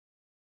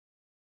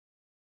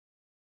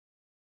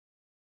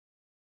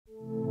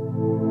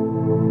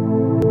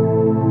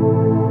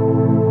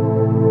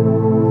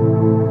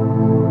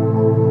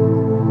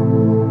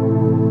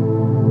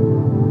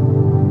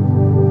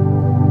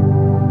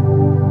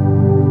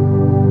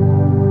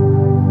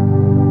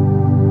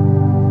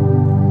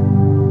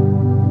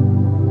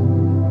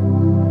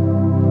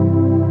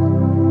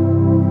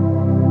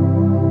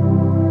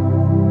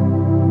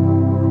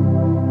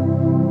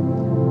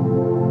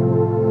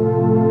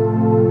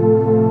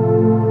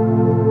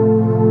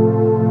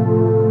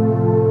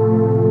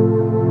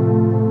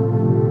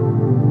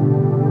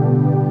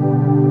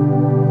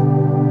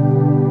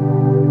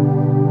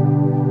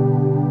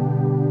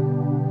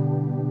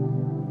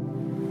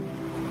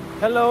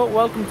Hello,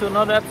 welcome to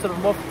another episode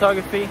of More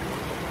Photography.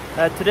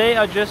 Today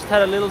I just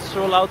had a little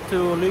stroll out to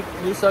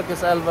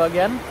Lysakerselva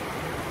again.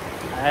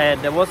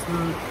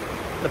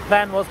 The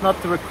plan was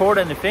not to record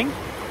anything,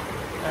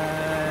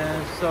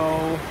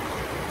 so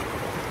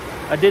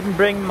I didn't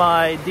bring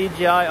my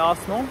DJI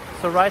Osmo.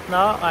 So right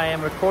now I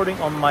am recording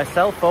on my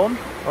cell phone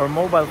or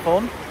mobile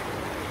phone.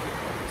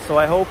 So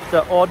I hope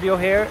the audio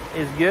here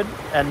is good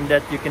and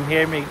that you can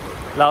hear me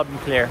loud and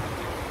clear.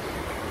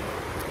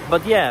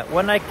 But yeah,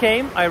 when I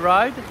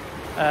arrived,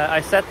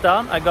 I sat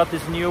down. I got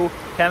this new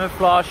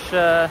camouflage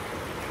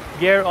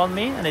gear on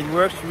me and it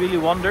works really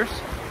wonders.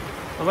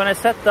 But when I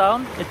sat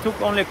down, it took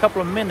only a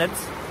couple of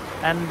minutes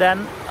and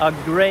then a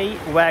grey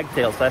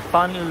wagtail. So I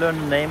finally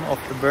learned the name of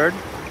the bird.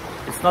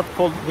 It's not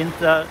called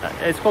winter,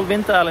 it's called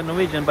Wagtail in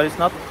Norwegian, but it's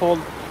not called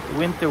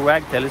winter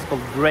wagtail, it's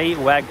called grey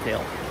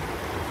wagtail.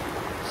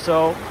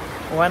 So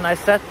when I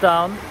sat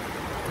down,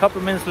 a couple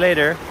of minutes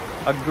later,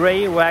 a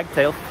grey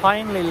wagtail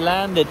finally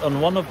landed on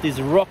one of these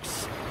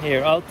rocks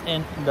here out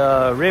in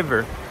the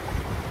river.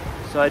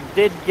 So I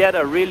did get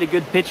a really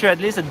good picture, at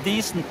least a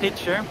decent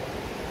picture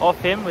of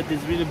him with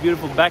this really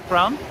beautiful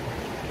background.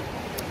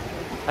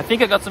 I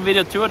think I got some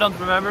video too, I don't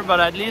remember, but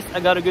at least I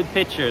got a good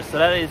picture. So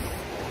that is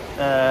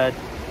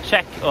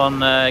check on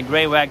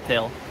grey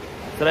wagtail.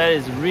 So that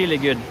is really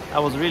good. I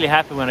was really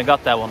happy when I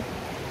got that one.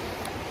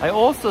 I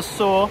also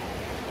saw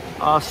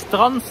a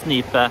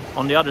strandsnipe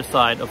on the other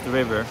side of the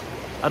river.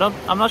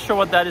 I'm not sure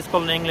what that is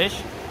called in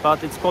English,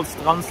 but it's called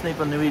strandsnipe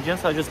in Norwegian,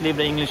 so I just leave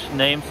the English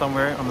name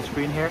somewhere on the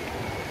screen here.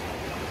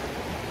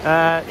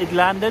 It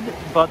landed,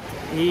 but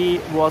he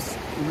was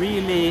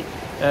really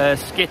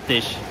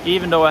skittish.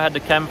 Even though I had the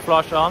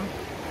camouflage on,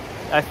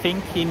 I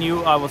think he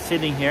knew I was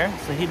sitting here,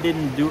 so he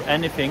didn't do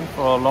anything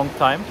for a long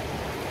time.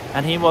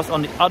 And he was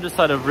on the other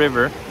side of the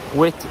river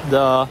with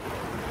the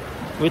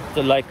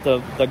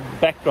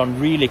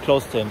background really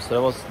close to him, so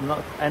there was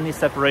not any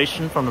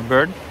separation from the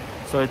bird.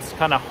 So it's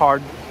kind of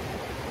hard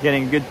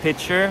getting a good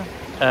picture,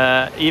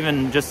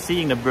 even just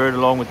seeing the bird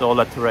along with all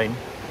that terrain.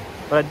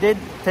 But I did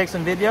take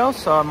some videos,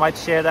 so I might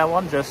share that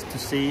one just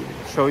to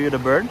show you the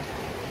bird.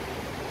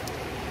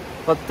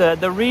 But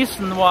the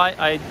reason why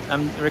I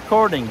am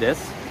recording this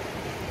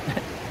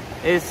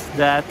is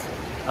that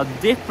a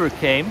dipper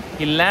came.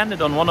 He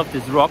landed on one of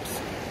these rocks,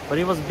 but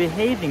he was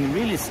behaving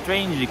really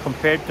strangely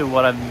compared to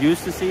what I'm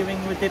used to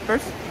seeing with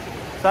dippers.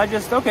 So I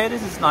just, okay,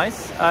 this is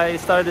nice. I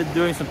started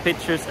doing some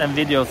pictures and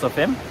videos of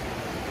him.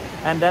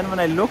 And then when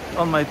I looked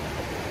on my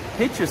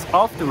pictures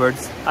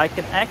afterwards, I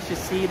can actually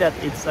see that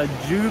it's a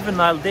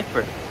juvenile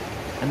dipper.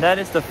 And that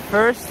is the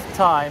first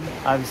time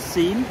I've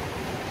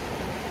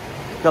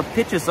got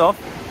pictures of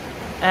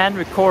and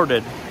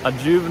recorded a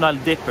juvenile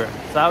dipper.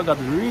 So I got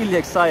really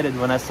excited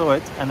when I saw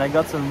it, and I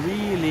got some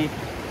really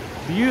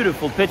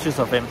beautiful pictures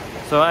of him.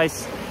 So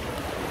as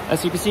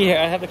you can see here,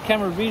 I have the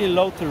camera really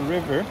low to the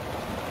river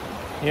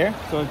here,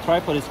 so the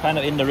tripod is kind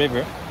of in the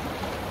river,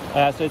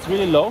 so it's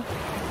really low,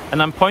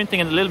 and I'm pointing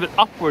it a little bit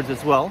upwards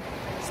as well,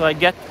 so I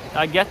get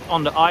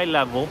on the eye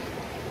level,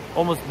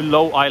 almost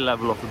below eye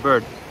level of the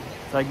bird.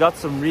 So I got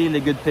some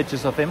really good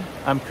pictures of him.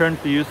 I'm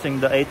currently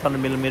using the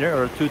 800mm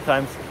or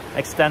 2x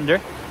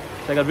extender,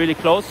 so I got really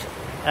close,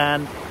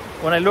 and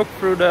when I look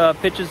through the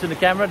pictures in the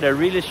camera, they're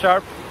really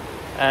sharp,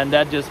 and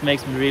that just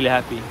makes me really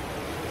happy.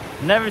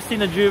 Never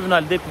seen a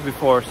juvenile dipper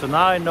before, so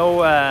now I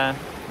know.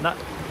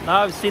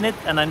 Now I've seen it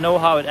and I know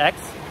how it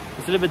acts.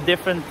 It's a little bit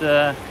different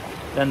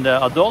than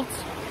the adults.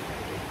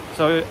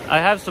 So I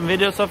have some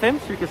videos of him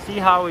so you can see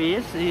how he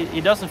is.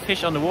 He doesn't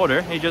fish on the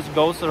water. He just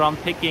goes around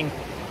picking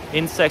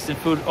insects and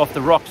food off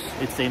the rocks,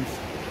 it seems.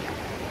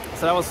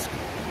 So that was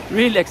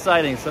really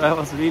exciting. So I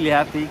was really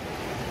happy.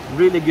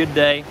 Really good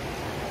day.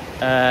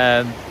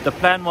 The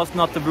plan was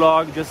not to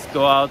vlog, just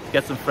go out,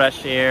 get some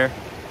fresh air,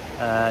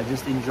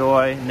 just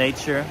enjoy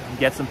nature,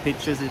 get some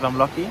pictures if I'm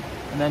lucky,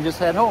 and then just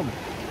head home.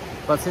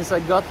 But since I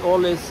got all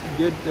this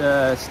good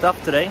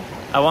stuff today,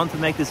 I want to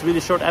make this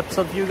really short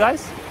episode for you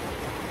guys.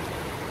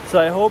 So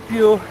I hope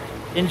you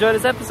enjoy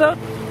this episode,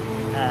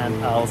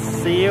 and I'll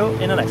see you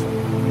in the next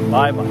one.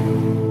 Bye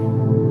bye.